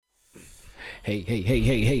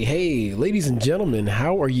Hey, ladies and gentlemen,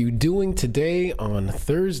 how are you doing today on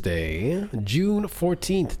Thursday, June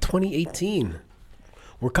 14th, 2018?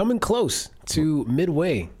 We're coming close to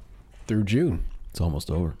midway through June. It's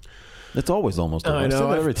almost over. It's always almost over. I know. say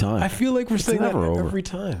that every time. I feel like we're saying that never over. every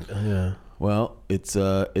time. Yeah. Well, it's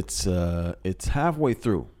halfway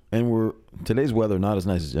through, and today's weather not as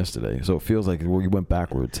nice as yesterday, so it feels like we went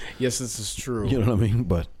backwards. Yes, this is true. You know what I mean?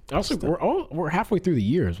 But also, we're halfway through the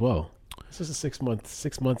year as well. This is six months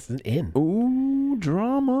in. Ooh,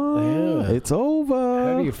 drama. Yeah. It's over.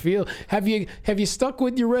 How do you feel? Have you stuck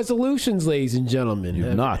with your resolutions, ladies and gentlemen?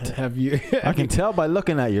 You've not. Have you? I can tell by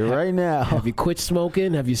looking at you right now. Have you quit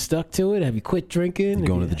smoking? Have you stuck to it? Have you quit drinking? You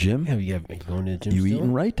going to the gym? Are you going to the gym? You still?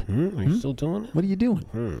 eating right? Are you still doing it? What are you doing?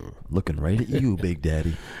 Looking right at you, Big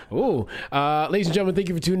Daddy. Oh, ladies and gentlemen, thank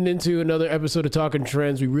you for tuning into another episode of Talking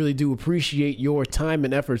Trends. We really do appreciate your time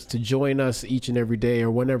and efforts to join us each and every day or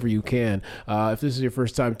whenever you can. If this is your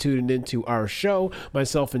first time tuning into our show,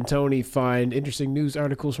 myself and Tony find interesting news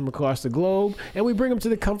articles from across the globe, and we bring them to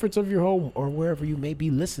the comforts of your home or wherever you may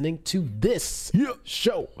be listening to this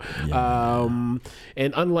show. Yeah.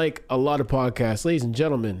 And unlike a lot of podcasts, ladies and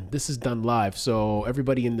gentlemen, this is done live. So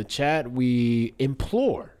everybody in the chat, we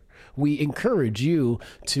encourage you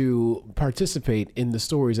to participate in the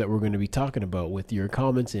stories that we're going to be talking about with your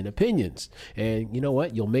comments and opinions. And you know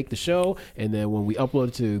what? You'll make the show, and then when we upload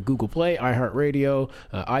it to Google Play, iHeartRadio,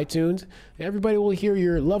 iTunes, everybody will hear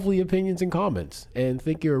your lovely opinions and comments and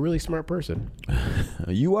think you're a really smart person.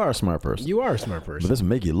 You are a smart person. You are a smart person. But it doesn't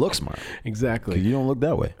make you look smart. Exactly. 'Cause you don't look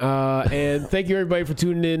that way. And thank you everybody for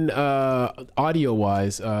tuning in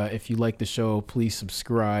audio-wise. If you like the show, please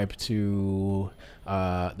subscribe to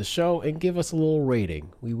the show and give us a little rating.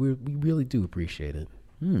 We really do appreciate it.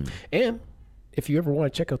 And if you ever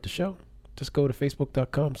want to check out the show, just go to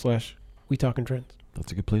facebook.com/WeTalkingTrends.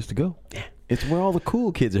 That's a good place to go. Yeah. It's where all the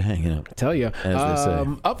cool kids are hanging out. I tell you. As they say.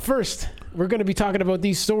 Up first, we're going to be talking about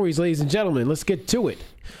these stories, ladies and gentlemen. Let's get to it.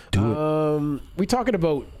 Do it. We're talking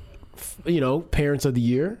about, Parents of the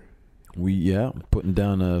Year. Putting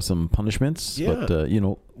down some punishments, Yeah. but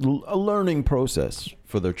a learning process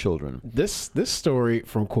for their children. This story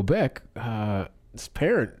from Quebec, this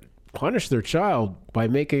parent punished their child by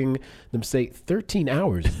making them stay 13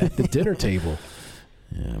 hours at the dinner table.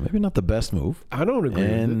 Yeah, maybe not the best move. I don't agree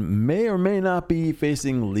with it. And may or may not be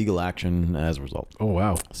facing legal action as a result. Oh,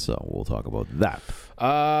 wow. So we'll talk about that.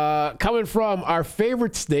 Coming from our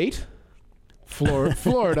favorite state,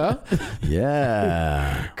 Florida.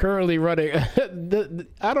 Yeah. Currently running.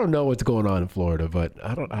 I don't know what's going on in Florida, but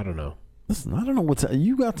I don't know. Listen, I don't know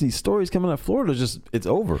you got these stories coming out. Florida, it's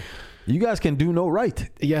over. You guys can do no right.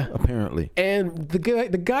 Yeah, apparently. And the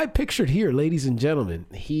guy pictured here, ladies and gentlemen,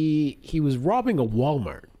 he was robbing a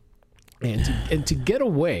Walmart, and to get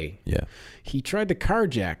away, he tried to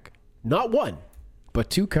carjack not one, but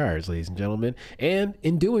two cars, ladies and gentlemen, and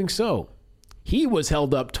in doing so, he was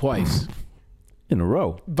held up twice. In a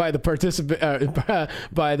row by the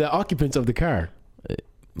by the occupants of the car.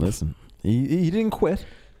 Listen, he didn't quit.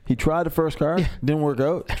 He tried the first car, didn't work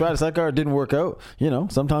out. Tried the second car, didn't work out.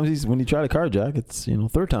 Sometimes when you try to carjack, it's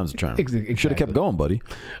third time's the charm. Exactly. Should have kept going, buddy.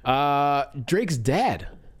 Drake's dad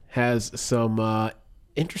has some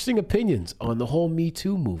interesting opinions on the whole Me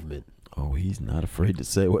Too movement. Oh, he's not afraid to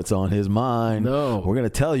say what's on his mind. No, we're gonna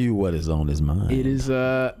tell you what is on his mind. It is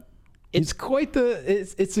It's quite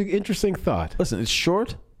it's an interesting thought. Listen, it's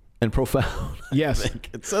short and profound. Yes. I think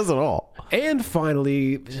it says it all. And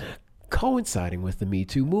finally, coinciding with the Me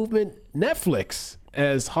Too movement, Netflix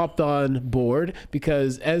has hopped on board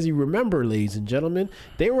because, as you remember, ladies and gentlemen,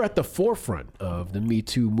 they were at the forefront of the Me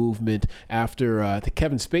Too movement after the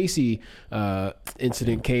Kevin Spacey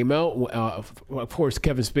incident came out. Of course,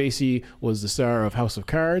 Kevin Spacey was the star of House of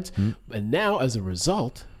Cards. And now, as a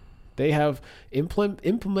result, they have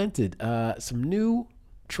implemented some new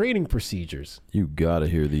training procedures. You gotta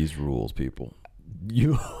hear these rules, people.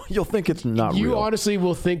 You'll think it's not real. You honestly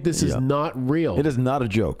will think this is not real. It is not a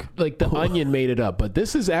joke. Like the Onion made it up, but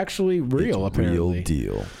this is actually real, it's apparently. Real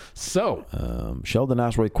deal. So, Sheldon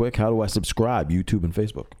asked right quick, how do I subscribe? YouTube and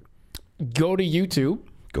Facebook. Go to YouTube.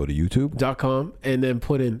 Go to YouTube.com and then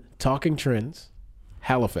put in Talking Trends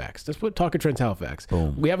Halifax. Just put Talking Trends Halifax.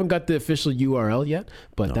 Boom. We haven't got the official URL yet,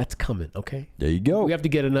 but that's coming, okay? There you go. We have to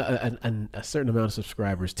get a certain amount of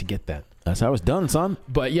subscribers to get that. That's how it's done, son.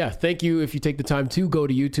 But yeah, thank you if you take the time to go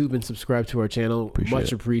to YouTube and subscribe to our channel.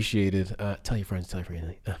 Much appreciated. Tell your friends.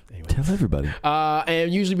 Anyway. Tell everybody.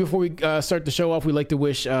 And usually before we start the show off, we like to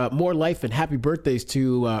wish more life and happy birthdays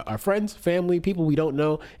to our friends, family, people we don't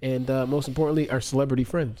know, and most importantly, our celebrity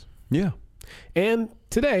friends. Yeah. And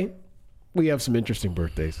today, we have some interesting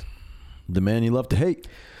birthdays. the man you love to hate,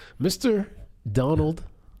 Mr. Donald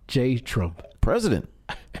J. Trump. President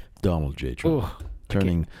Donald J. Trump,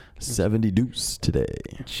 turning 70 deuce today.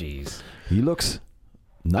 Jeez. He looks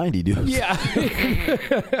 90 deuce. Yeah.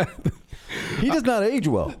 He does not age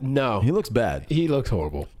well. No. He looks bad, He looks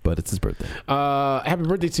horrible. but it's his birthday. Happy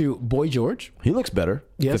birthday to Boy George. He looks better.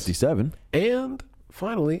 Yes. 57. And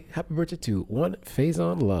finally, happy birthday to one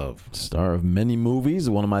Faison Love. Star of many movies.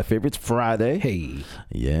 One of my favorites, Friday. Hey.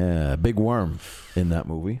 Yeah, big worm in that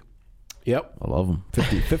movie. Yep. I love him.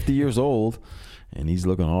 50 years old, and he's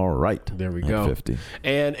looking all right. There we at go. 50.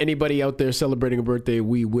 And anybody out there celebrating a birthday,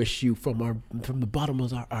 we wish you from the bottom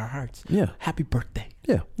of our hearts. Yeah. Happy birthday.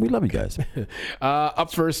 Yeah, we love you guys.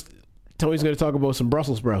 Up first, Tony's going to talk about some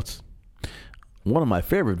Brussels sprouts. One of my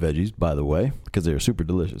favorite veggies, by the way, because they're super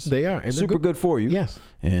delicious. They are. And super good for you. Yes.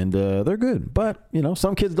 And they're good. But,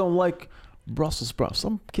 some kids don't like Brussels sprouts.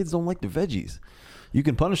 Some kids don't like the veggies. You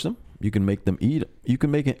can punish them. You can make them eat. You can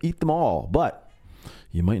make them eat them all. But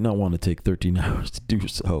you might not want to take 13 hours to do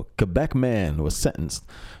so. Quebec man was sentenced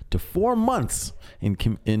to 4 months in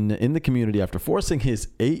the community after forcing his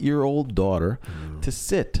 8-year-old daughter to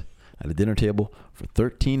sit at a dinner table for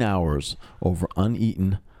 13 hours over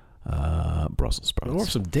uneaten Brussels sprouts. Or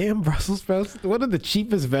some damn Brussels sprouts. One of the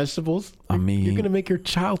cheapest vegetables. I mean, you're going to make your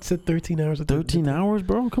child sit 13 hours. 13 hours,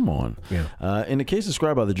 bro? Come on. Yeah. In a case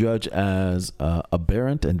described by the judge as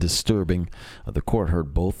aberrant and disturbing, the court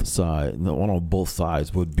heard both sides. No, I don't know what both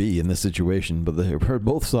sides would be in this situation, but they heard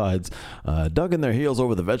both sides dug in their heels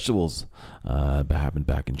over the vegetables. That happened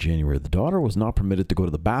back in January. The daughter was not permitted to go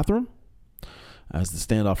to the bathroom as the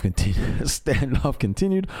standoff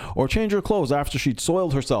continued, or change her clothes after she'd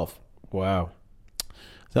soiled herself. Wow.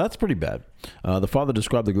 So that's pretty bad. The father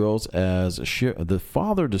described the girls as the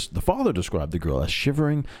father described the girl as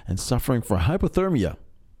shivering and suffering from hypothermia.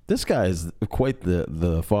 This guy is quite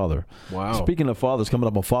the father. Wow. Speaking of fathers, coming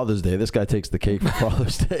up on Father's Day, this guy takes the cake for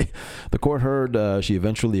Father's Day. The court heard she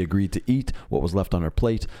eventually agreed to eat what was left on her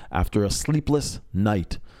plate after a sleepless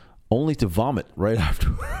night, only to vomit right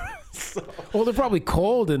afterwards. Well, they're probably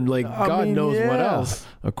cold and God knows what else.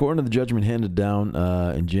 According to the judgment handed down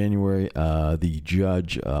in January, the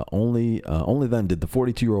judge only then did the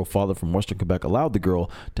 42-year-old father from Western Quebec allowed the girl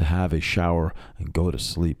to have a shower and go to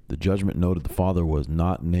sleep. The judgment noted the father was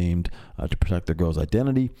not named to protect the girl's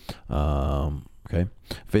identity.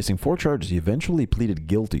 Facing 4 charges, he eventually pleaded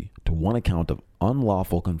guilty to 1 account of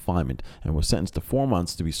unlawful confinement and was sentenced to 4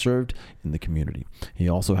 months to be served in the community. He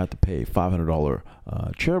also had to pay a $500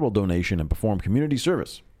 charitable donation and perform community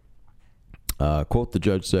service. Quote, the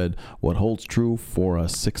judge said, "What holds true for a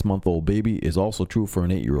 6-month-old baby is also true for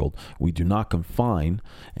an 8-year-old. We do not confine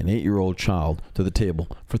an 8-year-old child to the table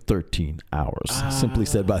for 13 hours," simply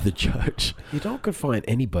said by the judge. You don't confine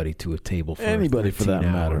anybody to a table for anybody for that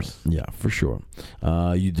hours. matter. Yeah, for sure.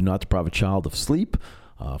 You do not deprive a child of sleep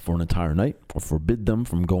for an entire night or forbid them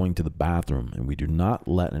from going to the bathroom. And we do not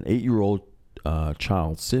let an 8-year-old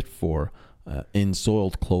child sit in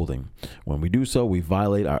soiled clothing. When we do so, we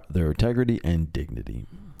violate their integrity and dignity.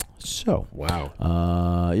 So, wow.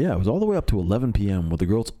 It was all the way up to 11 p.m.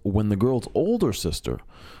 when the girl's older sister,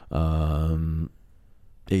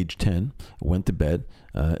 age 10, went to bed.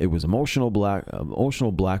 It was emotional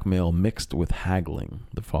blackmail mixed with haggling,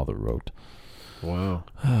 the father wrote. Wow.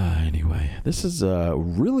 Anyway, this is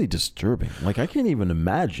really disturbing. I can't even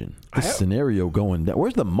imagine this scenario going down.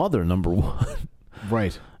 Where's the mother, number one?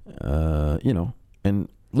 Right. And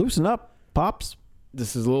loosen up, Pops.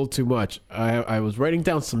 This is a little too much. I was writing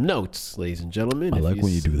down some notes, ladies and gentlemen. I like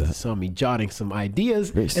when you do that. Saw me jotting some ideas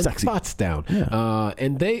Very and sexy. thoughts down. Yeah.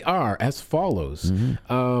 And they are as follows.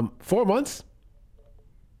 4 months?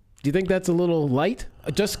 Do you think that's a little light?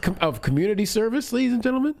 Just of community service, ladies and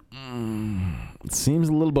gentlemen? It seems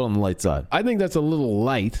a little bit on the light side. I think that's a little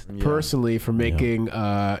light, personally, for making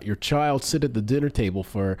your child sit at the dinner table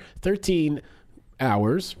for 13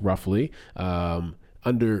 hours, roughly,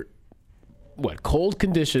 under cold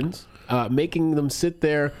conditions, making them sit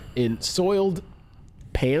there in soiled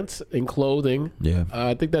pants and clothing. Yeah.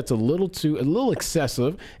 I think that's a little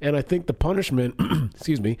excessive, and I think the punishment,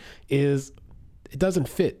 it doesn't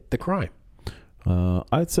fit the crime.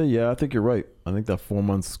 I'd say, I think you're right. I think that 4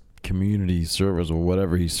 months community service or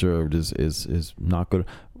whatever he served is not good.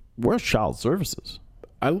 Where's child services?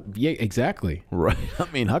 Yeah, exactly. Right. I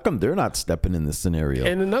mean, how come they're not stepping in this scenario?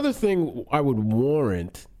 And another thing I would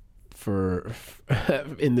warrant for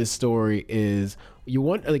in this story is you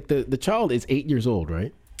want the child is 8 years old,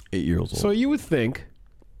 right? 8 years old. So you would think,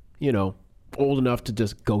 old enough to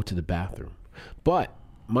just go to the bathroom. But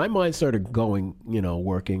my mind started going,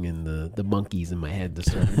 working, and the monkeys in my head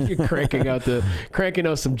just started cranking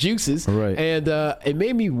out some juices. Right. And it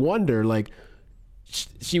made me wonder, like,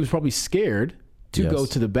 she was probably scared to go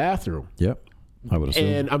to the bathroom. Yep. I would assume.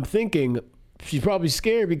 And I'm thinking she's probably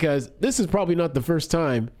scared because this is probably not the first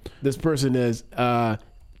time this person has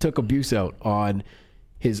took abuse out on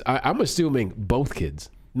his, I'm assuming both kids,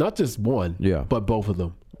 not just one, but both of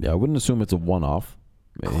them. Yeah, I wouldn't assume it's a one-off.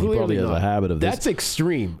 He Clearly probably has not. a habit of this. That's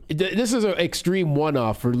extreme. This is an extreme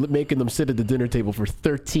one-off for making them sit at the dinner table for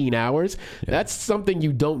 13 hours. Yeah. That's something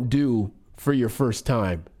you don't do for your first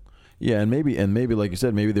time. Yeah, and maybe like you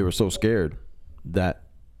said, maybe they were so scared that,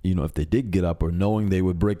 if they did get up, or knowing they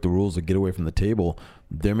would break the rules or get away from the table,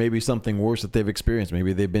 there may be something worse that they've experienced.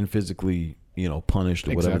 Maybe they've been physically, punished,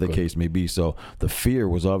 or whatever the case may be. So the fear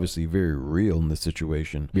was obviously very real in this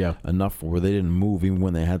situation. Yeah. Enough where they didn't move even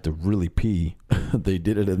when they had to really pee. They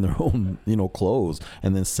did it in their own, clothes,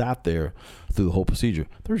 and then sat there through the whole procedure.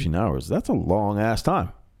 13 hours. That's a long ass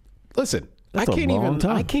time. Listen, That's I a long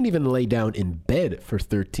time. I can't even lay down in bed for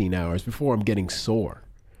 13 hours before I'm getting sore.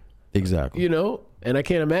 Exactly. And I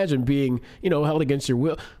can't imagine being, held against your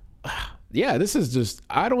will. Yeah, this is just,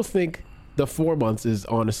 I don't think the 4 months is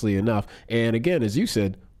honestly enough. And again, as you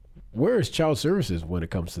said, where is child services when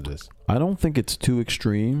it comes to this? I don't think it's too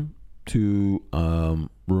extreme to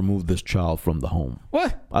remove this child from the home.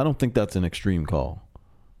 What? I don't think that's an extreme call.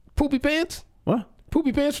 Poopy pants? What?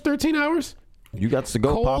 Poopy pants for 13 hours? You got to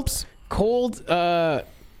go, Pops. Cold, what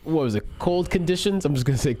was it? Cold conditions? I'm just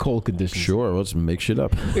going to say cold conditions. Sure, let's make shit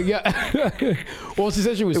up. Yeah. Well, she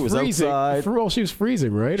said she was freezing. Outside. For all, she was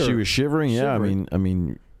freezing, right? She was shivering. Yeah, shivering.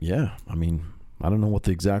 I don't know what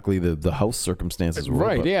exactly the house circumstances were.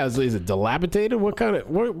 Right, yeah. Is it dilapidated?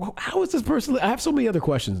 How is this person? I have so many other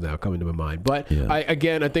questions now coming to my mind. But yeah. I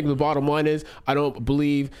think the bottom line is I don't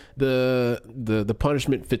believe the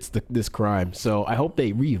punishment fits this crime. So I hope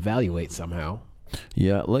they reevaluate somehow.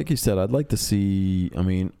 Yeah, like you said, I'd like to see. I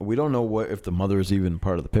mean, we don't know if the mother is even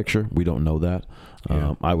part of the picture. We don't know that.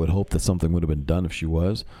 Yeah. I would hope that something would have been done if she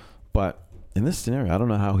was. But in this scenario, I don't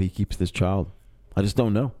know how he keeps this child. I just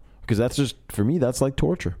don't know. Because that's just, for me, that's like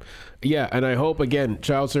torture. Yeah, and I hope, again,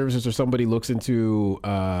 child services or somebody looks into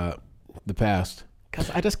the past. Because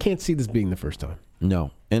I just can't see this being the first time.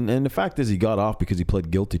 No. And the fact is he got off because he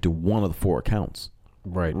pled guilty to one of the 4 accounts.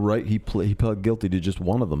 Right. Right? He pled guilty to just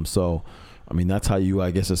one of them. So, I mean, that's how you,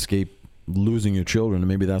 I guess, escape losing your children. And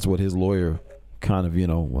maybe that's what his lawyer kind of,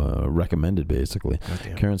 recommended, basically.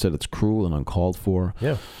 Karen said it's cruel and uncalled for.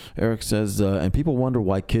 Yeah. Eric says, and people wonder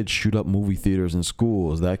why kids shoot up movie theaters and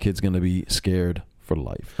schools. That kid's going to be scared for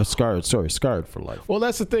life. Scarred for life. Well,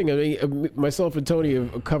 that's the thing. I mean, myself and Tony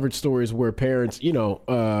have covered stories where parents,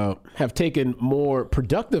 have taken more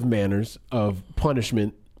productive manners of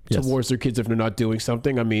punishment towards their kids if they're not doing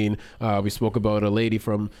something. I mean, we spoke about a lady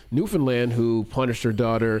from Newfoundland who punished her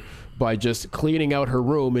daughter by just cleaning out her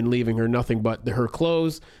room and leaving her nothing but her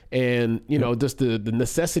clothes and, just the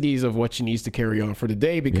necessities of what she needs to carry on for the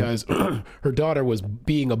day because her daughter was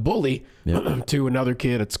being a bully to another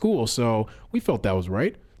kid at school. So we felt that was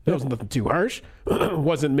right. That was nothing too harsh.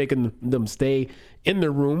 Wasn't making them stay in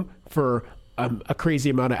their room for a crazy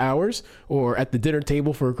amount of hours or at the dinner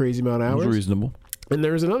table for a crazy amount of hours. It was reasonable. And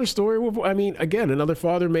there's another story where, again, another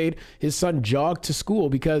father made his son jog to school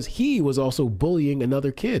because he was also bullying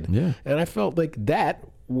another kid. Yeah. And I felt like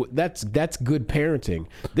that's good parenting.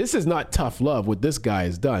 This is not tough love, what this guy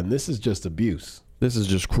has done. This is just abuse. This is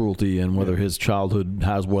just cruelty, and whether his childhood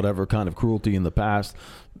has whatever kind of cruelty in the past,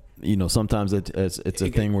 sometimes it's a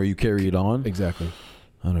thing where you carry it on. Exactly.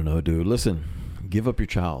 I don't know, dude. Listen, give up your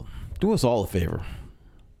child. Do us all a favor.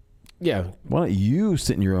 Yeah. Why don't you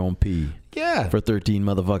sit in your own pee? Yeah. For 13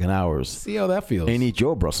 motherfucking hours. See how that feels. And eat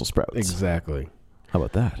your Brussels sprouts. Exactly. How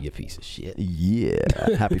about that? You piece of shit.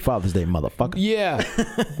 Yeah. Happy Father's Day, motherfucker. Yeah.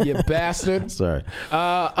 You bastard. Sorry.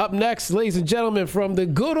 Up next, ladies and gentlemen, from the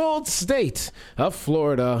good old state of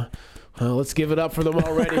Florida. Let's give it up for them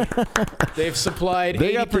already. They've supplied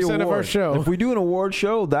 80% of our show. If we do an award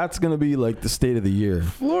show, that's going to be like the state of the year.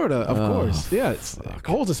 Florida, of course. Yeah, it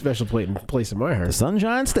holds a special place in my heart. The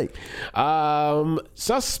Sunshine State.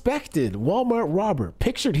 Suspected Walmart robber,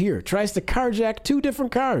 pictured here, tries to carjack 2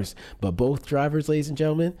 different cars. But both drivers, ladies and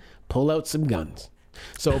gentlemen, pull out some guns.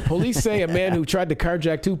 So police say a man who tried to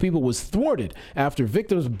carjack 2 people was thwarted after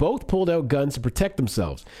victims both pulled out guns to protect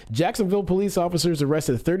themselves. Jacksonville police officers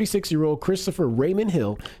arrested 36-year-old Christopher Raymond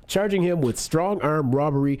Hill, charging him with strong arm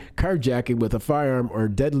robbery, carjacking with a firearm or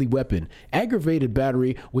deadly weapon, aggravated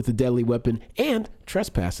battery with a deadly weapon, and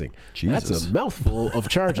trespassing. Jesus. That's a mouthful of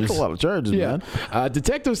charges. That's a lot of charges, man.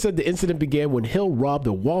 Detectives said the incident began when Hill robbed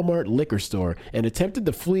a Walmart liquor store and attempted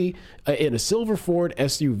to flee in a silver Ford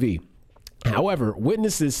SUV. However,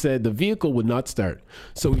 witnesses said the vehicle would not start,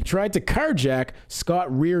 so he tried to carjack Scott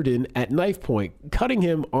Reardon at knife point, cutting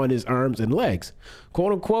him on his arms and legs.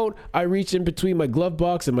 "Quote unquote, I reached in between my glove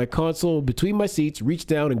box and my console between my seats, reached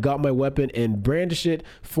down and got my weapon and brandished it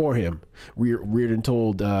for him," Reardon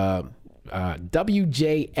told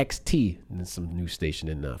WJXT, some news station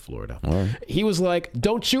in Florida. Right. He was like,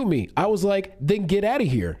 "Don't shoot me." I was like, "Then get out of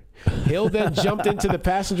here." Hill then jumped into the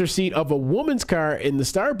passenger seat of a woman's car in the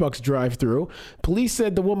Starbucks drive-thru. Police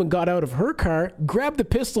said the woman got out of her car, grabbed the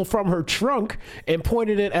pistol from her trunk, and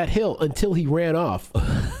pointed it at Hill until he ran off.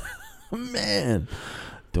 Man,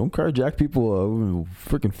 don't carjack people in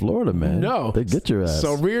freaking Florida, man. No. They get your ass.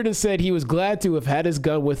 So Reardon said he was glad to have had his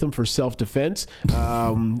gun with him for self-defense.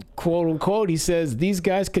 Quote unquote, he says, "These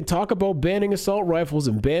guys can talk about banning assault rifles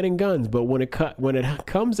and banning guns, but when it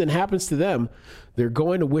comes and happens to them, they're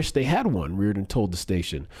going to wish they had one," Reardon told the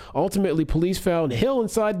station. Ultimately, police found Hill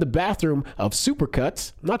inside the bathroom of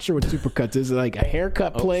Supercuts. I'm not sure what Supercuts is, like a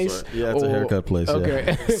haircut place. Sorry. Yeah, it's a haircut place. Okay.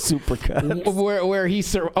 Yeah. Supercuts. where he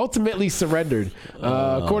ultimately surrendered.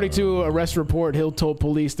 According to a arrest report, Hill told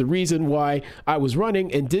police, "The reason why I was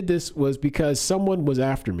running and did this was because someone was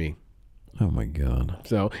after me." Oh my God.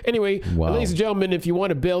 So anyway, Wow. ladies and gentlemen, if you want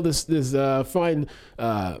to bail this fine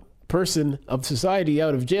person of society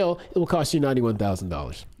out of jail, it will cost you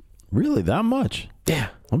 $91,000. Really? That much? Yeah.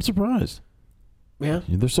 I'm surprised. Yeah.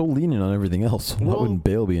 They're so lenient on everything else. Why Well, wouldn't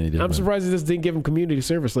bail be any different? I'm surprised this didn't give him community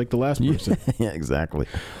service like the last person. Yeah, exactly.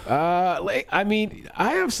 I mean,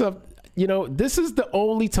 I have some, this is the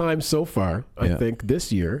only time so far, I Yeah. think,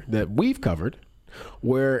 this year that we've covered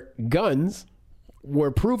where guns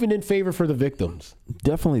were proven in favor for the victims.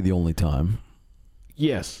 Definitely the only time.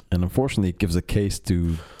 Yes. And unfortunately, it gives a case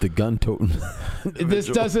to the gun-toting. This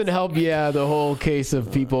doesn't help, the whole case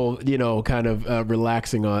of people, kind of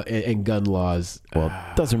relaxing on in gun laws. Well,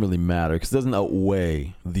 it doesn't really matter because it doesn't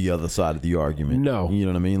outweigh the other side of the argument. No. You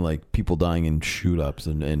know what I mean? Like people dying in shoot-ups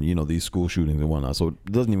and these school shootings and whatnot. So it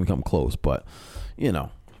doesn't even come close. But,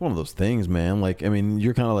 it's one of those things, man. Like, I mean,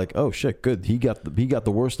 you're kind of like, oh, shit, good. He got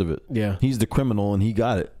the worst of it. Yeah. He's the criminal and he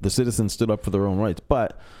got it. The citizens stood up for their own rights.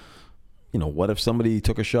 But, what if somebody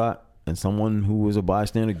took a shot and someone who was a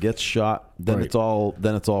bystander gets shot? Then Right. it's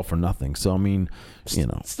all for nothing. So I mean,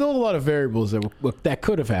 Still a lot of variables that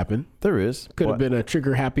could have happened. there is. Could but- have been a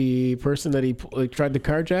trigger-happy person that he tried to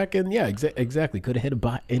carjack, and exactly, could have hit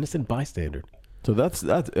an innocent bystander. So that's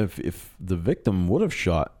if the victim would have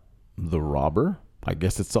shot the robber, I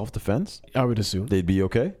guess it's self-defense. I would assume. They'd be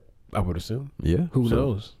okay. I would assume. Yeah. Who So,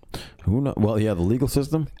 knows? Who knows? Well, yeah, the legal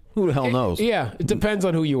system. Who the hell knows? Yeah, it depends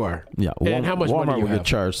on who you are. Yeah, and how much Walmart money you will have. get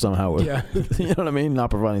charged somehow. With, Yeah. you know what I mean? Not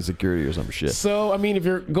providing security or some shit. So, I mean, if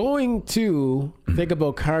you're going to think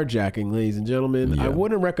about carjacking, ladies and gentlemen, Yeah. I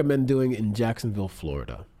wouldn't recommend doing it in Jacksonville,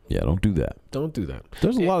 Florida. Yeah, don't do that. Don't do that.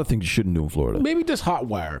 There's a lot of things you shouldn't do in Florida. Maybe just hot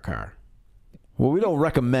wire a car. Well, we don't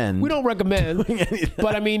recommend. We don't recommend,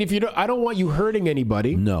 but I mean, if you don't, I don't want you hurting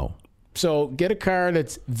anybody. No. So get a car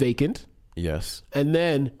that's vacant Yes. and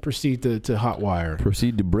then proceed to hot wire.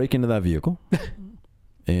 Proceed to break into that vehicle.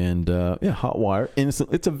 And hot wire. Innocent.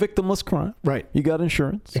 It's a victimless crime. Right. You got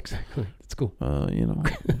insurance. Exactly. It's cool. Well,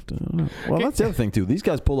 that's the other thing too. These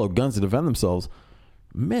guys pull out guns to defend themselves.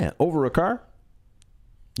 Man, over a car.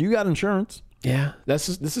 You got insurance. Yeah, this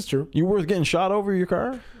is true. You worth getting shot over your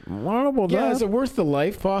car? I don't know about Yeah, that. is it worth the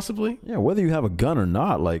life possibly? Yeah, whether you have a gun or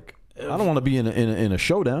not, like I don't want to be in a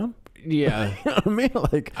showdown. Yeah. You know what I mean?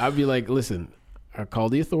 Like, I'd be like, listen, I'll call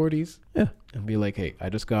the authorities. yeah. And be like, hey, I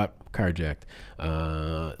just got carjacked.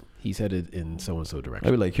 He's headed in so-and-so I'd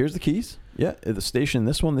direction. be like, here's the keys. Yeah, at the station,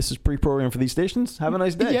 this is pre-programmed for these stations. Have a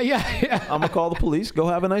nice day. Yeah. I'm gonna call the police. Go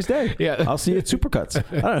have a nice day. Yeah. I'll see you at Supercuts.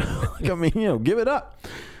 I don't know. Like, I mean, give it up.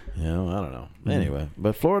 I don't know. Anyway,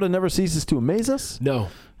 but Florida never ceases to amaze us. No.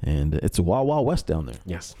 And it's a Wild Wild West down there.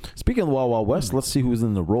 Yes. Speaking of the Wild Wild West, let's see who's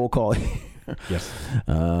in the roll call here. Yes.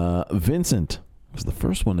 Vincent was the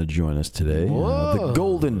first one to join us today. The Whoa.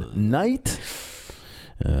 Golden Knight.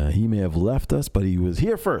 He may have left us, but he was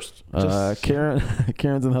here first. Karen's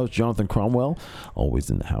in the house. Jonathan Cromwell, always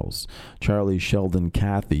in the house. Charlie, Sheldon,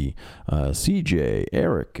 Kathy, CJ,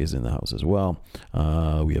 Eric is in the house as well.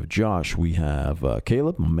 We have Josh. We have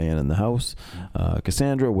Caleb, my man in the house.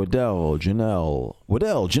 Cassandra, Waddell, Janelle,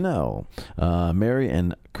 Mary,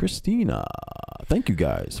 and Christina. Thank you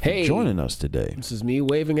guys for joining us today. This is me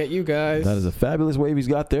waving at you guys. That is a fabulous wave he's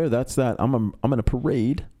got there. That's that. I'm in a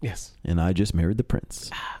parade. Yes. And I just married the prince.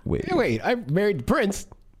 Wait, I married the prince.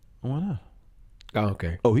 Why not? Oh,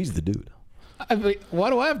 okay. Oh, he's the dude. Why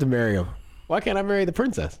do I have to marry him? Why can't I marry the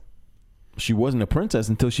princess? She wasn't a princess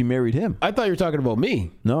until she married him. I thought you were talking about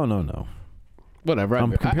me. No. Whatever.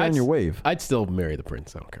 I'm comparing your wave. I'd still marry the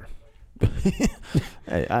prince. I don't care.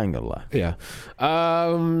 Hey, I ain't gonna lie. Yeah.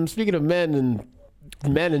 Speaking of men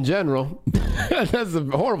in general, that's a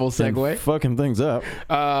horrible segue. And fucking things up.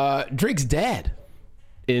 Drake's dad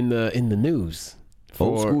in the news.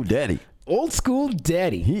 Old school daddy. Old school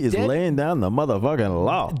daddy. He is laying down the motherfucking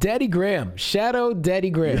law. Daddy Graham. Shadow Daddy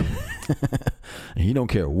Graham. He don't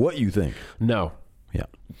care what you think. No. Yeah.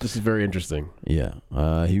 This is very interesting. Yeah.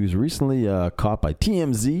 He was recently caught by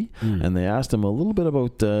TMZ, and they asked him a little bit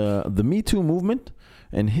about the Me Too movement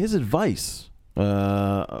and his advice.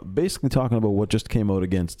 Basically talking about what just came out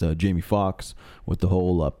against Jamie Foxx with the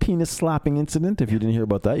whole penis slapping incident. If you didn't hear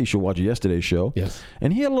about that, you should watch yesterday's show. Yes.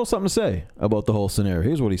 And he had a little something to say about the whole scenario.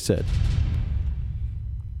 Here's what he said.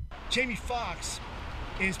 Jamie Foxx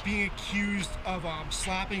is being accused of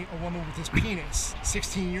slapping a woman with his penis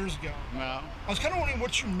 16 years ago. Well, I was kind of wondering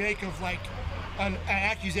what you make of like an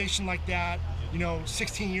accusation like that,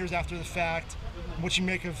 16 years after the fact, what you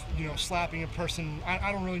make of, slapping a person.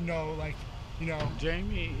 I don't really know,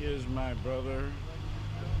 Jamie is my brother,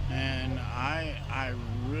 and I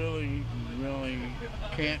really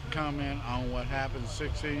can't comment on what happened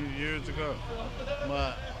 16 years ago.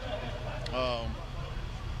 But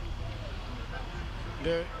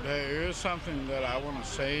there is something that I want to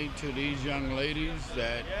say to these young ladies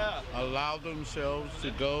that allow themselves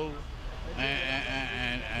to go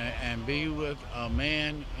and be with a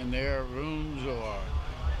man in their rooms or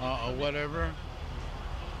whatever.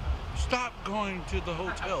 Stop going to the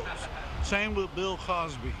hotels. Same with Bill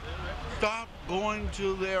Cosby. Stop going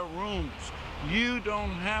to their rooms. You don't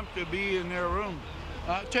have to be in their room.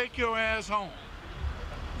 Take your ass home.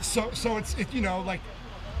 So it's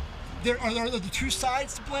are there the two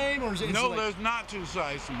sides to blame, or is it? No, there's not two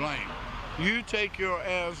sides to blame. You take your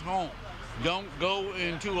ass home. Don't go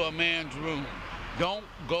into a man's room. Don't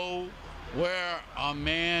go where a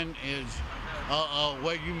man is,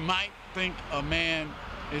 where you might think a man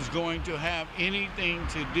is going to have anything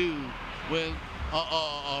to do with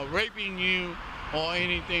raping you or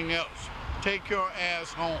anything else. Take your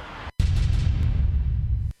ass home.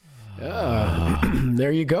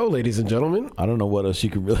 There you go, ladies and gentlemen. I don't know what else you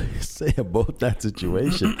can really say about that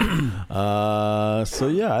situation. So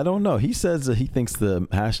yeah, I don't know. He says that he thinks the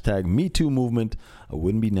hashtag Me Too movement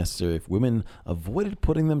wouldn't be necessary if women avoided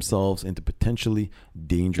putting themselves into potentially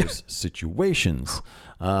dangerous situations.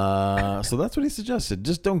 So that's what he suggested.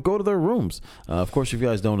 Just don't go to their rooms. Of course, if you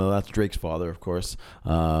guys don't know, that's Drake's father, of course.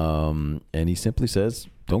 And he simply says,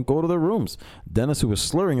 don't go to their rooms. Dennis, who was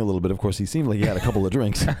slurring a little bit, of course, he seemed like he had a couple of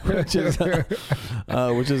drinks, which is okay.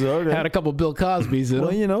 Had a couple Bill Cosby's in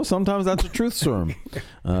him. Well, sometimes that's a truth serum.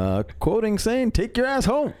 Quoting saying, take your ass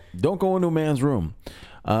home. Don't go into a man's room.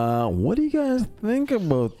 What do you guys think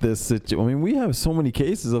about this situation? I mean, we have so many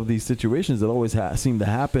cases of these situations that always seem to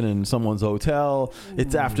happen in someone's hotel.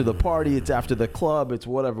 It's after the party. It's after the club. It's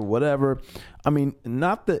whatever. I mean,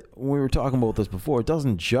 not that we were talking about this before. It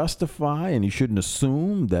doesn't justify, and you shouldn't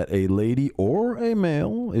assume that a lady or a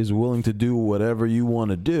male is willing to do whatever you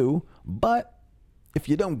want to do. But if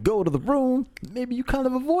you don't go to the room, maybe you kind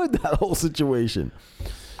of avoid that whole situation.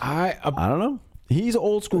 I don't know. He's an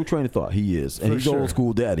old school train of thought. He is. And he's old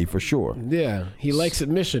school daddy for sure. Yeah. He likes it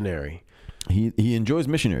missionary. He enjoys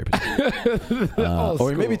missionary position. Or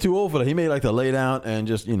he may be too old for that. He may like to lay down and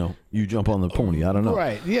just, you jump on the pony. I don't know.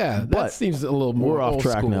 Right. Yeah. That seems a little more we're off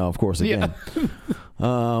track school. now, of course, again. Yeah.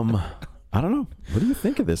 I don't know. What do you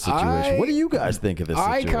think of this situation? What do you guys think of this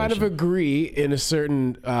situation? I kind of agree in a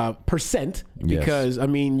certain percent because, I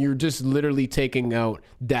mean, you're just literally taking out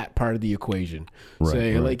that part of the equation.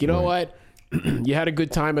 Saying, you know what? You had a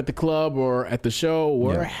good time at the club or at the show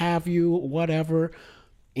or have you, whatever,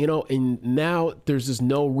 and now there's just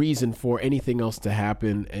no reason for anything else to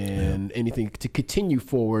happen and anything to continue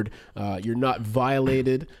forward. You're not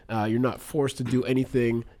violated. You're not forced to do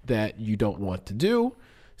anything that you don't want to do.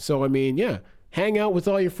 So, I mean, hang out with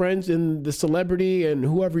all your friends and the celebrity and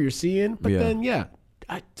whoever you're seeing. But then,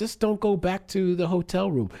 I just don't go back to the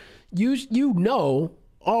hotel room. You know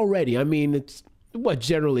already. I mean, it's what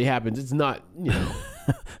generally happens. It's not, you know.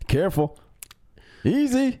 Careful.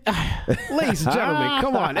 Easy. Ladies and gentlemen,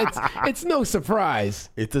 come on. It's no surprise.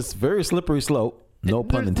 It's a very slippery slope. No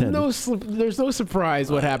pun intended. There's no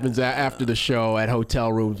surprise what happens after the show at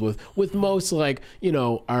hotel rooms with most, like, you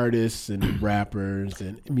know, artists and rappers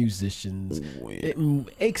and musicians,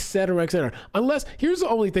 et cetera, et cetera. Unless, here's the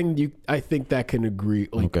only thing I think that can agree.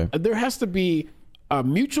 Like, Okay. There has to be a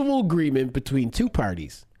mutual agreement between two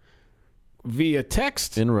parties via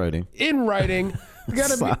text, In writing.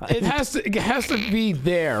 It has to be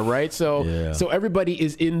there, right? So everybody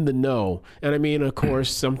is in the know. And I mean, of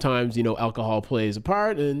course, sometimes, you know, alcohol plays a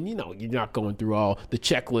part, and, you know, you're not going through all the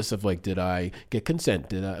checklists of, like, did I get consent?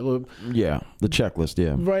 Yeah, the checklist,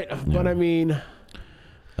 yeah. Right. But I mean,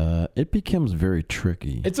 it becomes very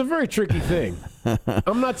tricky. it's a very tricky thing.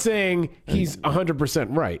 I'm not saying he's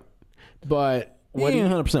 100% right, but He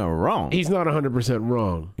ain't 100% wrong. he's not 100%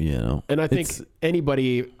 wrong. You know, And I think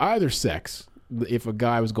anybody, either sex, if a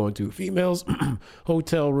guy was going to a female's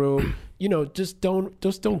hotel room, you know, just don't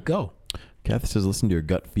go. Kathy says, listen to your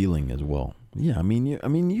gut feeling as well. Yeah, I mean,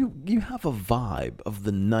 you have a vibe of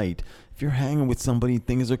the night. If you're hanging with somebody,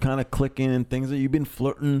 things are kind of clicking, and things that you've been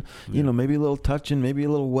flirting, you know, maybe a little touching, maybe a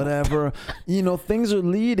little whatever. You know, things are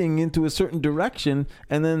leading into a certain direction,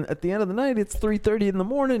 and then at the end of the night, it's 3:30 in the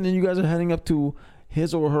morning, and you guys are heading up to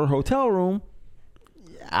his or her hotel room.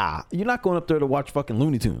 Yeah, you're not going up there to watch fucking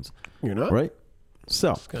Looney Tunes, You're not? right? So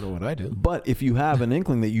That's kind of what I do. But if you have an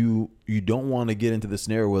inkling that you don't want to get into the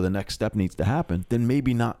scenario where the next step needs to happen, then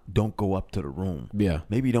maybe don't go up to the room. Yeah.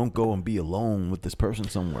 Maybe don't go and be alone with this person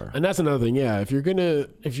somewhere. And that's another thing. Yeah. If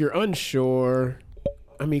you're unsure,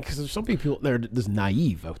 I mean, because there's some people that are just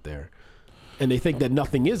naive out there, and they think that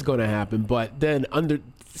nothing is going to happen. But then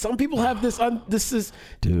some people have this is,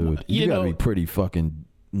 Dude, you gotta know, be pretty fucking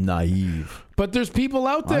naive. But there's people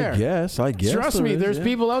out there. I guess. Trust me, there's yeah.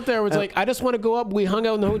 people out there where it's like, I just want to go up. We hung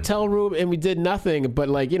out in the hotel room and we did nothing. But,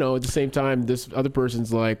 like, you know, at the same time, this other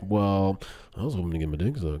person's like, well, I was hoping to get my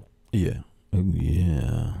dick sucked. Yeah. Oh,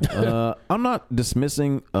 yeah. I'm not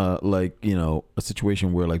dismissing, like, you know, a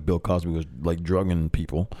situation where, like, Bill Cosby was, like, drugging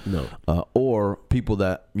people. No. Or people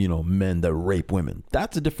that, you know, men that rape women.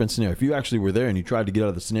 That's a different scenario. If you actually were there and you tried to get out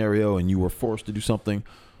of the scenario and you were forced to do something,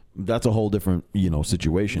 that's a whole different, you know,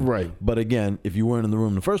 situation. Right. But again, if you weren't in the room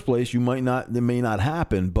in the first place, it may not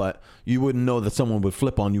happen, but you wouldn't know that someone would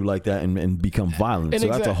flip on you like that and become violent. And so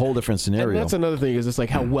that's a whole different scenario. And that's another thing, is it's like,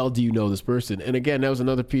 how well do you know this person? And again, that was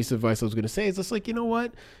another piece of advice I was going to say, is just like, you know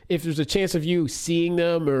what? If there's a chance of you seeing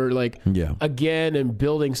them or, like, again, and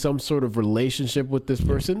building some sort of relationship with this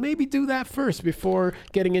person, maybe do that first before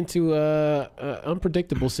getting into a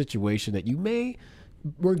unpredictable situation that you may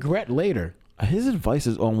regret later. His advice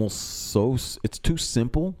is almost it's too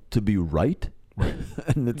simple to be right.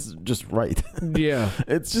 And it's just right. Yeah.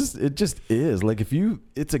 it just is. Like,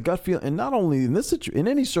 it's a gut feel. And not only in this in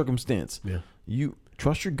any circumstance, you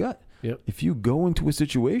trust your gut. Yep. If you go into a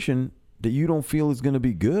situation that you don't feel is going to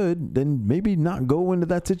be good, then maybe not go into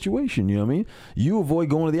that situation. You know what I mean? You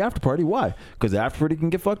avoid going to the after party. Why? Because the after party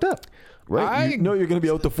can get fucked up. Right? You know you're going to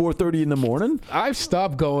be out to 4:30 in the morning. I've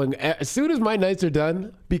stopped going as soon as my nights are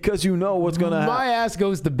done, because you know what's going to happen. My ass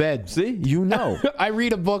goes to bed. See? You know. I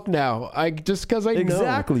read a book now. Just because I know.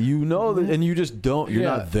 Exactly. You know that, and you just don't. You're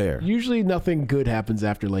not there. Usually nothing good happens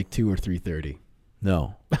after like 2 or 3:30.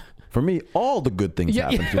 No. For me, all the good things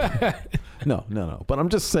happen to me. No. But I'm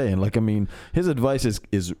just saying, like, I mean, his advice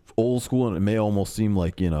is old school, and it may almost seem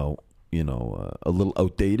like, a little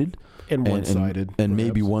outdated. And one-sided. And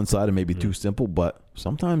maybe one-sided, maybe too simple, but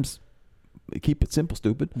sometimes keep it simple,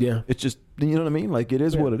 stupid. Yeah. It's just, you know what I mean? Like, it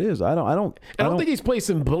is what it is. I don't think he's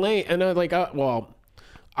placing blame. And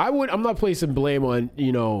I'm not placing blame on,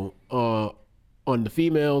 on the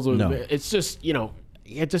females. Or it's just,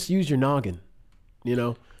 just use your noggin,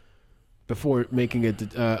 before making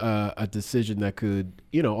a decision that could,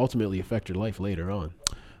 ultimately affect your life later on.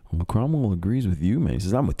 Well, Cromwell agrees with you, man. He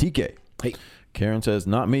says, I'm with TK. Hey. Karen says,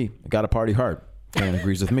 not me. I got to party hard. Karen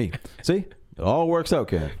agrees with me. See? It all works out,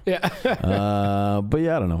 Karen. Yeah. But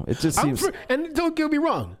yeah, I don't know. It just seems... and don't get me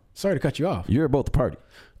wrong. Sorry to cut you off. You're about the party.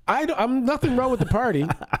 I'm nothing wrong with the party.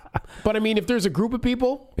 But I mean, if there's a group of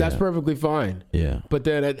people, that's perfectly fine. Yeah. But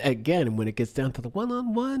then again, when it gets down to the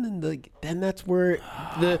one-on-one, and then that's where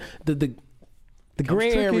the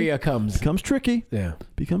gray area comes. Becomes tricky. Yeah.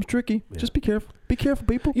 Becomes tricky. Yeah. Just be careful. Be careful,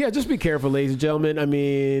 people. Yeah, just be careful, ladies and gentlemen. I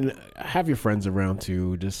mean, have your friends around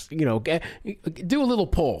too. Just, do a little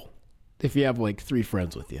poll. if you have like 3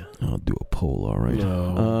 friends with you. I'll do a poll, all right.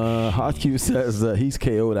 No. Hot Q says he's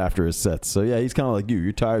KO'd after his sets. So, yeah, he's kind of like you.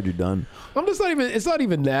 You're tired, you're done. I'm just not even, it's not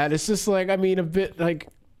even that. It's just like, I mean, a bit like,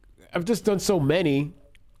 I've just done so many.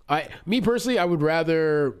 Me personally, I would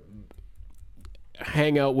rather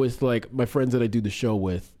hang out with like my friends that I do the show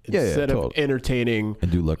with instead of entertaining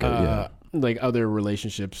and do like other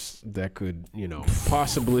relationships that could,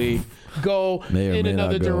 possibly go in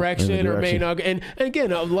another direction or may not. And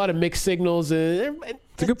again, a lot of mixed signals.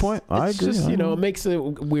 It's a good point. I agree. Just, it makes a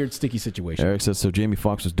weird, sticky situation. Eric says, so Jamie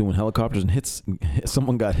Foxx was doing helicopters and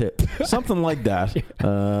someone got hit. Something like that.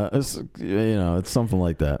 It's something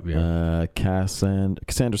like that. Yeah.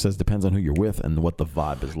 Cassandra says, depends on who you're with and what the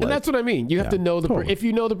vibe is like. And that's what I mean. You have to know if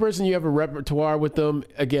you know the person, you have a repertoire with them.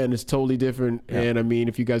 Again, it's totally different. Yeah. And I mean,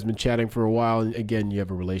 if you guys have been chatting for a while, and again, you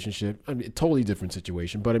have a relationship, I mean, totally different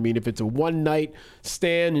situation. But I mean, if it's a one night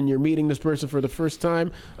stand and you're meeting this person for the first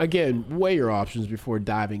time, again, weigh your options before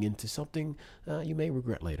diving into something you may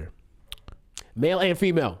regret later. Male and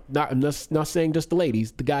female. I'm not saying just the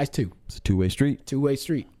ladies, the guys too. It's a two-way street. Two-way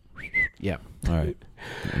street. Yeah. All right.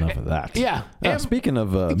 Enough of that. Yeah. Speaking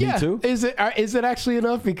of Me Too. Is it actually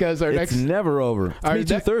enough? Because it's never over. It's Me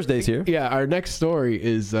Too Thursdays here. Yeah. Our next story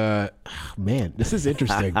is, man, this is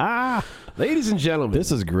interesting. Ladies and gentlemen.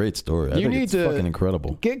 This is a great story. I think it's fucking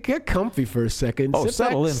incredible. Get comfy for a second.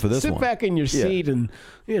 Settle in for this one. Sit back in your seat and,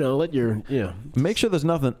 let your, Make sure there's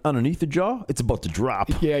nothing underneath the jaw. It's about to drop.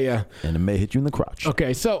 Yeah. And it may hit you in the crotch.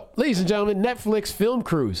 Okay. So, ladies and gentlemen, Netflix film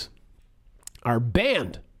crews are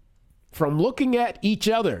banned from looking at each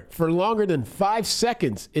other for longer than 5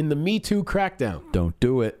 seconds in the Me Too crackdown. Don't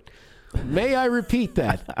do it. May I repeat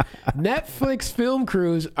that? Netflix film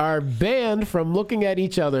crews are banned from looking at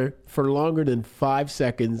each other for longer than 5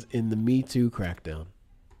 seconds in the Me Too crackdown.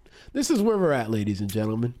 This is where we're at, ladies and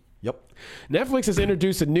gentlemen. Yep. Netflix has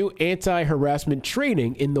introduced a new anti-harassment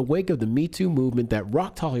training in the wake of the Me Too movement that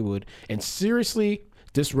rocked Hollywood and seriously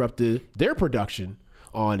disrupted their production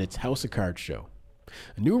on its House of Cards show.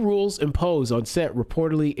 New rules imposed on set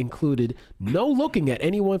reportedly included no looking at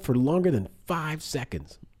anyone for longer than 5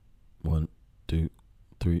 seconds. 1, 2,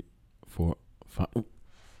 3, 4, 5. Ooh.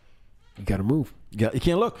 You gotta move. You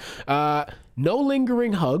can't look. No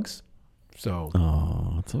lingering hugs. So.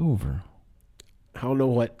 Oh, it's over. I don't know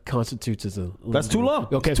what constitutes as a. That's too long.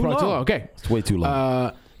 Okay, it's probably too long. Okay. It's way too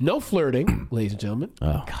long. No flirting, ladies and gentlemen.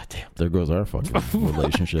 Oh, God damn. There goes our fucking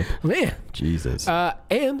relationship. Man. Jesus.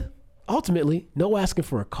 And ultimately, no asking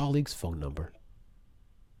for a colleague's phone number.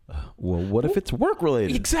 Well, what if it's work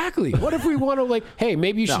related? Exactly. What if we want to hey,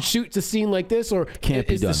 maybe you should shoot the scene like this, or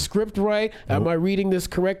is the script right? Nope. Am I reading this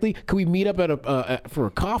correctly? Can we meet up at for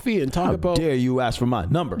a coffee and talk about? How dare you ask for my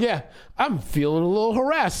number? Yeah, I'm feeling a little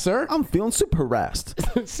harassed, sir. I'm feeling super harassed.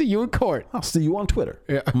 See you in court. I'll see you on Twitter,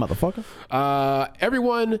 motherfucker.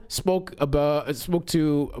 Everyone spoke about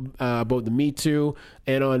the Me Too,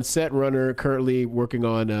 and on set, Runner currently working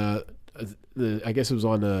on. I guess it was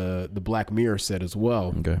on the Black Mirror set as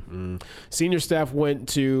well. Okay. Senior staff went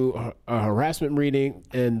to a harassment meeting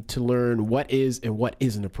and to learn what is and what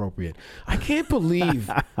isn't appropriate. I can't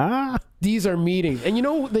believe these are meetings.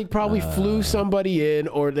 And they probably flew somebody in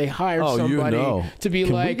or they hired somebody to be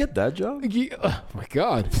Can we get that job? Oh my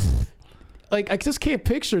God. I just can't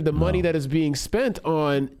picture the money that is being spent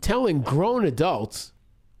on telling grown adults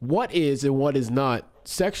what is and what is not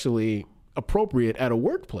sexually appropriate at a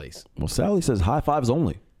workplace. Well, Sally says high fives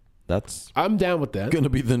only. I'm down with that. Going to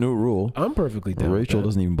be the new rule. I'm perfectly down. Rachel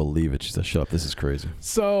doesn't even believe it. She says, "Shut up, this is crazy."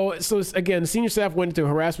 So again, senior staff went into a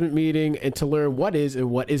harassment meeting and to learn what is and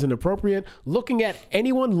what isn't appropriate. Looking at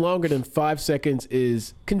anyone longer than 5 seconds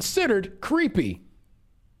is considered creepy.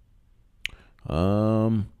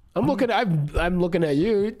 I'm looking at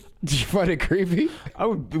you. Did you find it creepy?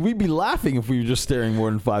 We'd be laughing if we were just staring more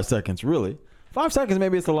than 5 seconds. Really, 5 seconds?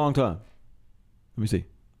 Maybe it's a long time. Let me see.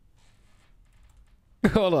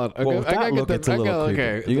 Hold on. Well, with that look, it's a little creepy.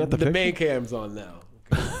 Okay. You got the picture? main cam's on now.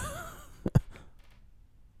 Okay.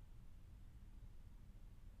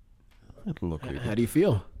 That's a little creepy. How do you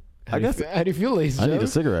feel? How do you feel, ladies and gentlemen? I need a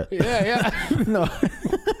cigarette. Yeah. No.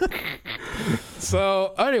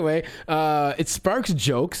 So anyway, it sparks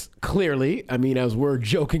jokes, clearly. I mean, as we're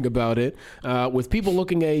joking about it, with people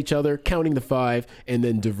looking at each other, counting the 5, and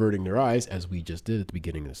then diverting their eyes, as we just did at the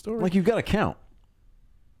beginning of the story. Like, you've got to count.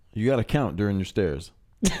 You got to count during your stares.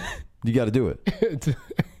 You got to do it.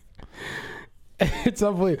 It's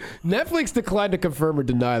unbelievable. Netflix declined to confirm or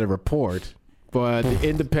deny the report. But The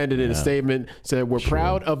Independent in a statement said, we're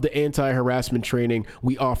proud of the anti-harassment training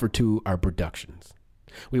we offer to our productions.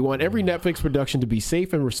 We want every Netflix production to be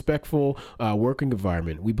safe and respectful working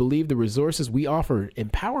environment. We believe the resources we offer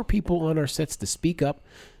empower people on our sets to speak up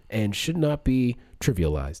and should not be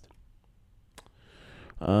trivialized.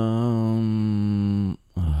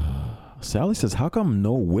 Sally says, how come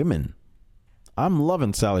no women? I'm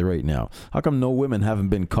loving Sally right now. How come no women haven't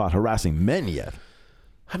been caught harassing men yet?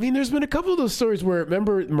 I mean, there's been a couple of those stories where,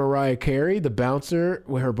 remember Mariah Carey, the bouncer,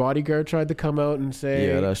 where her bodyguard tried to come out and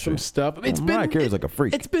say some stuff. Mariah Carey's like a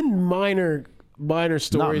freak. It's been minor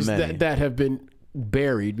stories that have been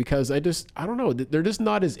buried because I don't know. They're just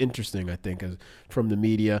not as interesting, I think, as from the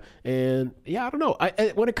media. And yeah, I don't know.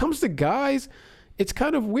 When it comes to guys, it's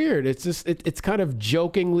kind of weird. It's just it's kind of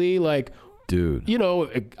jokingly like, dude, you know,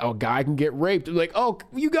 a guy can get raped. Like, oh,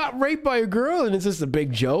 you got raped by a girl, and it's just a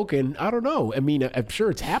big joke. And I don't know. I mean, I'm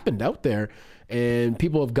sure it's happened out there, and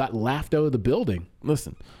people have got laughed out of the building.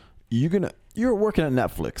 Listen, you're working at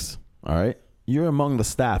Netflix, all right? You're among the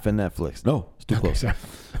staff at Netflix. No, it's too close. Sorry.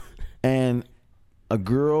 And a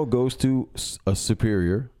girl goes to a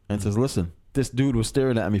superior and says, "Listen, this dude was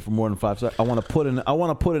staring at me for more than 5 seconds. I want to put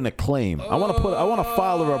in a claim. I want to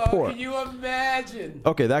file a report." Can you imagine?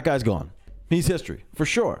 Okay, that guy's gone. He's history for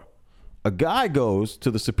sure. A guy goes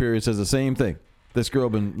to the superior and says the same thing. This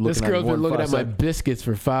girl's been looking at my biscuits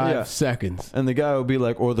for 5 seconds. And the guy will be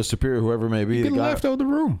like, or the superior, whoever it may be, Get left out of the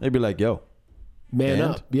room. They'd be like, "Yo, man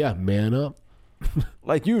up." Yeah, man up.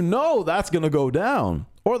 Like, that's gonna go down.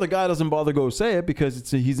 Or the guy doesn't bother go say it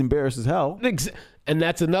because he's embarrassed as hell. And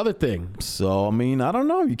that's another thing. So I mean, I don't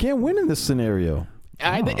know. You can't win in this scenario.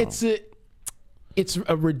 It's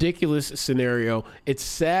a ridiculous scenario. It's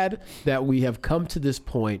sad that we have come to this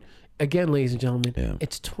point. Again, ladies and gentlemen,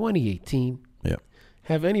 It's 2018. Yeah.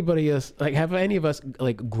 Have any of us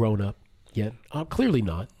grown up yet? Clearly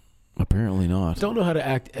not. Apparently not. Don't know how to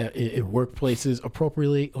act in workplaces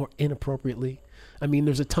appropriately or inappropriately. I mean,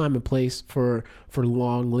 there's a time and place for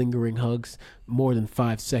long, lingering hugs, more than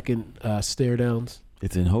 5-second stare downs.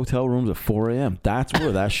 It's in hotel rooms at 4 a.m. That's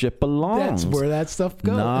where that shit belongs. That's where that stuff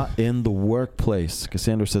goes. Not in the workplace.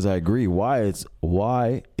 Cassandra says, I agree. Why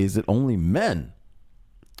is it only men?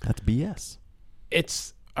 That's BS.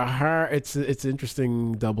 It's it's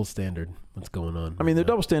interesting double standard. What's going on? I mean, the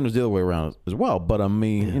double standard's the other way around as well. But I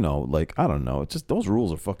mean, I don't know. It's just those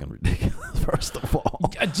rules are fucking ridiculous. First of all,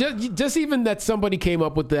 just even that somebody came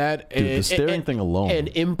up with that, dude, the staring thing alone, and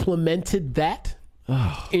implemented that.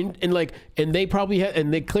 And they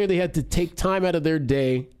clearly had to take time out of their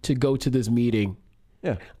day to go to this meeting.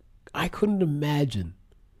 Yeah, I couldn't imagine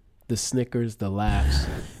the snickers, the laughs,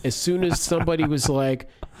 as soon as somebody was like,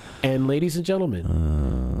 "And ladies and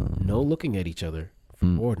gentlemen, no looking at each other for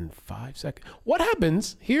more than 5 seconds." What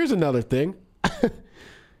happens? Here's another thing: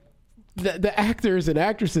 the actors and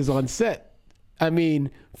actresses on set. I mean,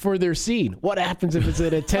 for their scene, what happens if it's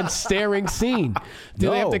an intense staring scene? Do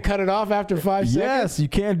they have to cut it off after 5 seconds? Yes, you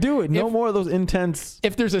can't do it. No more of those intense.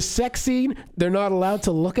 If there's a sex scene, they're not allowed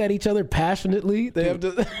to look at each other passionately. They have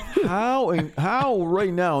to. How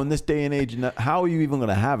right now in this day and age, how are you even going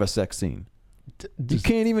to have a sex scene? You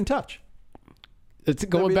can't even touch. It's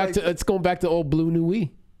going back to old Blue Nuit,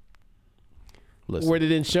 where they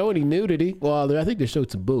didn't show any nudity. Well, I think they showed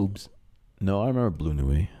some boobs. No, I remember Blue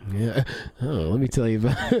Nuit. Yeah. Oh, let me tell you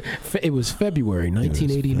about it. Was February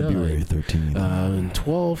 1989. February 13.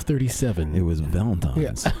 12:37. It was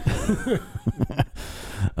Valentine's. Yeah.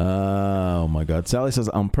 Oh my God. Sally says,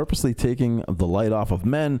 I'm purposely taking the light off of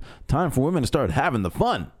men. Time for women to start having the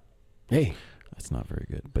fun. Hey. That's not very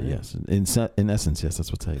good. But yes, in essence, yes,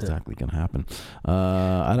 that's what's exactly going to happen.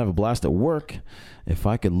 I'd have a blast at work if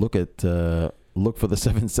I could look for the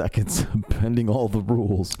 7 seconds, pending all the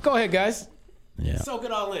rules. Go ahead, guys. Yeah. Soak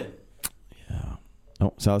it all in. Yeah.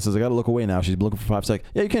 Oh, Sally says, I got to look away now. She's looking for 5 seconds.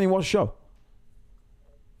 Yeah, you can't even watch the show.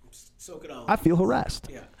 Soak it all in. I feel harassed.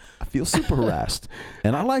 Yeah. I feel super harassed.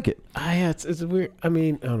 And I like it. It's weird. I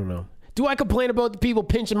mean, I don't know. Do I complain about the people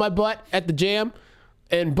pinching my butt at the jam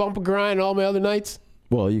and bump and grind all my other nights?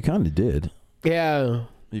 Well, you kind of did. Yeah.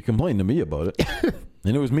 You complained to me about it.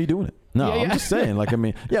 And it was me doing it. No, I'm just saying.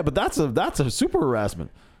 But that's a super harassment.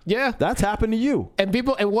 Yeah, that's happened to you. And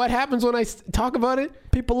what happens when I talk about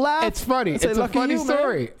it? People laugh. It's funny. It's a funny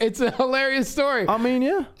story. Man. It's a hilarious story. I mean,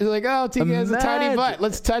 yeah. It's like, oh, TK has a tiny butt.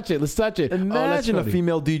 Let's touch it. Imagine a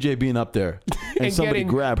female DJ being up there and somebody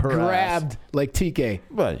grabbed ass. Like TK.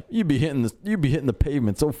 But you'd be hitting the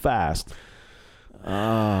pavement so fast.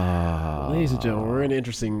 Ladies and gentlemen, we're in an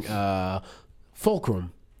interesting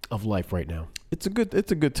fulcrum of life right now. It's a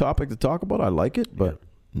good topic to talk about. I like it, but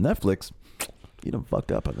Netflix, you done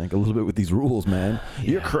fucked up, I think, a little bit with these rules, man.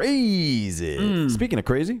 Yeah. You're crazy. Speaking of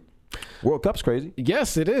crazy, World Cup's crazy.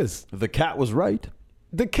 Yes, it is. The cat was right.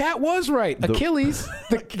 The cat was right. Achilles,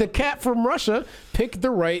 the cat from Russia, picked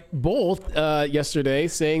the right bull yesterday,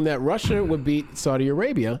 saying that Russia would beat Saudi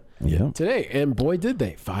Arabia today. And boy, did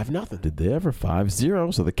they. 5-0. Did they ever?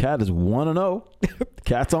 5-0. So the cat is 1-0. The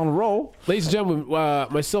cat's on a roll. Ladies and gentlemen,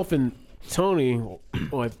 myself and Tony,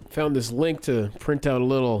 I found this link to print out a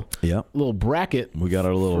little bracket. We got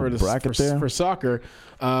our little bracket there. For soccer.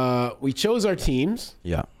 We chose our teams.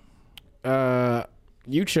 Yeah.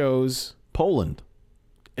 You chose Poland.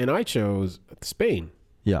 And I chose Spain.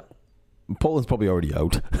 Yeah. Poland's probably already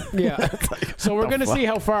out. Yeah. So we're going to see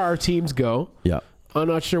how far our teams go. Yeah. I'm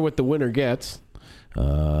not sure what the winner gets.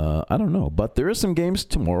 I don't know. But there is some games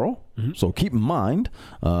tomorrow. Mm-hmm. So keep in mind,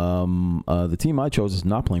 the team I chose is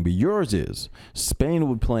not playing, but yours is. Spain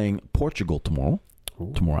will be playing Portugal tomorrow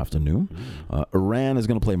afternoon. Iran is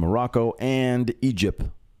going to play Morocco, and Egypt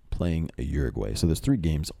playing Uruguay. So there's 3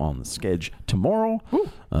 games on the schedule tomorrow.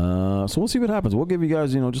 So we'll see what happens. We'll give you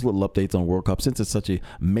guys, just little updates on World Cup since it's such a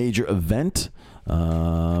major event,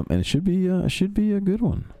 and it should be a good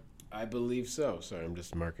one. I believe so. Sorry, I'm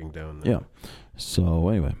just marking down that. Yeah. So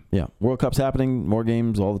anyway, World Cup's happening, more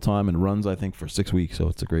games all the time, and runs I think for 6 weeks. So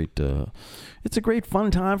it's a great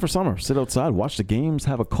fun time for summer. Sit outside, watch the games,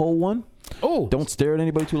 have a cold one. Oh, don't stare at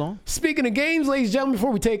anybody too long. Speaking of games, ladies and gentlemen,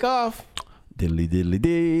 before we take off. Diddly diddly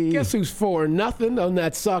dee. Guess who's 4-0 on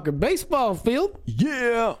that soccer baseball field?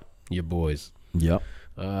 Yeah. Your boys. Yep.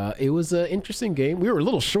 It was an interesting game. We were a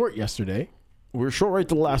little short yesterday. We were short right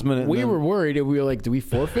to the last minute. We were worried. We were like, do we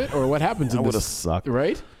forfeit or what happens? That would have sucked.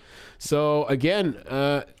 Right? So, again,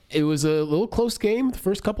 it was a little close game, the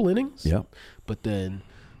first couple innings. Yeah. But then,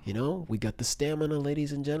 we got the stamina,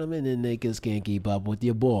 ladies and gentlemen, and they just can't keep up with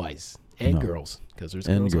your boys. And girls, because there's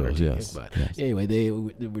girls, yes. But anyway, they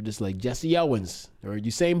were just like Jesse Owens or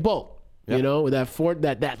Usain Bolt. Yep. With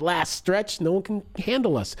that last stretch, no one can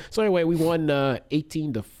handle us. So anyway, we won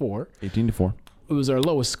 18-4. 18-4. It was our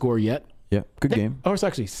lowest score yet. Yeah, good game. Oh, it's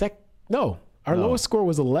actually our lowest score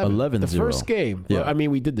was 11. 11-0. The first game. Yeah. Well, I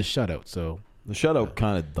mean, we did the shutout, so. The shutout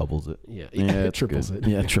kind of doubles it. Yeah, it triples it.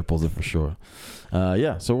 Yeah, it triples it for sure.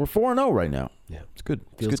 So we're 4-0 right now. Yeah. It's good.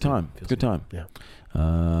 It's Feels good time. It's good time. Yeah.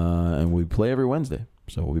 And we play every Wednesday,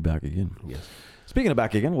 so we'll be back again. Yes. Speaking of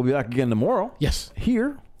back again, we'll be back again tomorrow. Yes.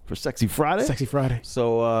 Here for Sexy Friday. Sexy Friday.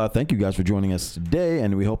 So thank you guys for joining us today,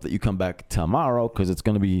 and we hope that you come back tomorrow because it's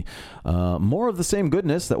going to be more of the same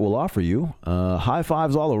goodness that we'll offer you. High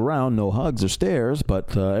fives all around, no hugs or stares,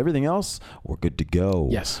 but everything else, we're good to go.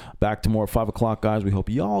 Yes. Back tomorrow at 5 o'clock, guys. We hope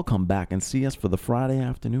y'all come back and see us for the Friday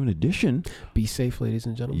afternoon edition. Be safe, ladies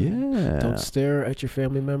and gentlemen. Yeah. Don't stare at your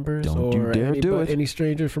family members Don't you dare do it. Any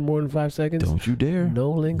stranger for more than 5 seconds. Don't you dare.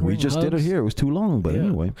 No lingering We just did it hugs. here. It was too long, but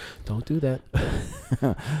anyway. Don't do that.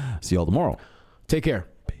 See y'all tomorrow. Take care.